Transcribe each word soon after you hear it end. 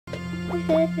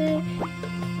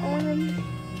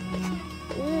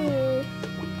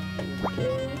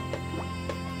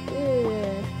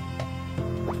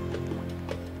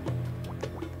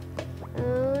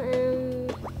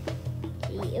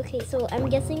Okay, so I'm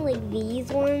guessing like these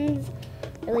ones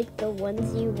are like the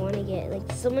ones you want to get. Like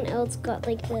someone else got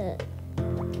like the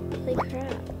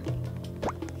crap.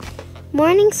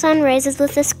 Morning sun rises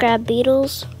with the scrab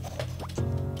beetles.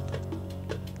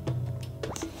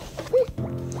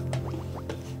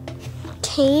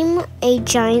 Tame a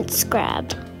giant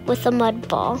scrab with a mud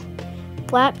ball.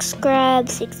 Black scrab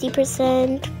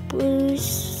 60%, blue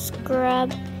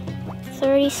scrab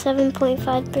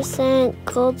 37.5%,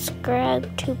 gold scrab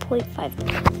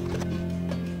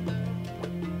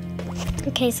 2.5%.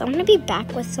 Okay, so I'm gonna be back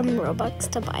with some Robux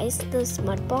to buy this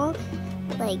mud ball.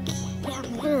 Like, yeah,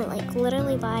 I'm gonna like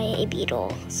literally buy a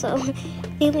beetle. So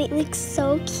it looks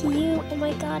so cute. Oh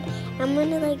my god. I'm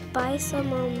gonna like buy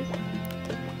some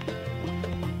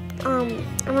I'm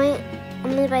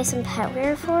gonna buy some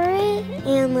petware for it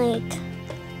and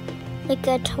like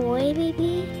a toy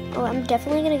maybe. Oh, I'm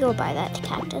definitely gonna go buy that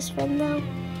cactus friend though.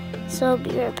 So I'll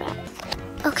be right back.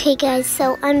 Okay guys,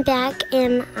 so I'm back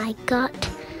and I got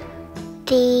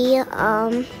the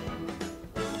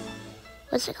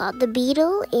what's it called? The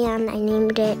beetle, and I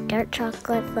named it Dark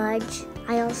Chocolate Fudge.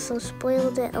 I also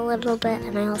spoiled it a little bit,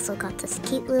 and I also got this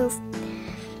cute little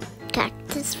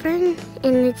cactus friend,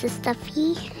 and it's a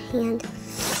stuffy, and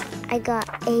I got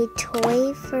a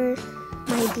toy for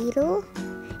my beetle.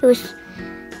 It was,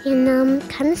 and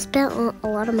kind of spent a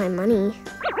lot of my money.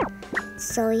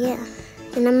 So yeah,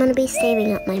 and I'm gonna be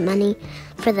saving up my money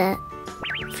for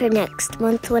next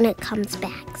month when it comes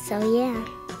back. So yeah,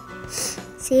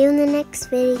 see you in the next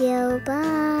video.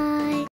 Bye.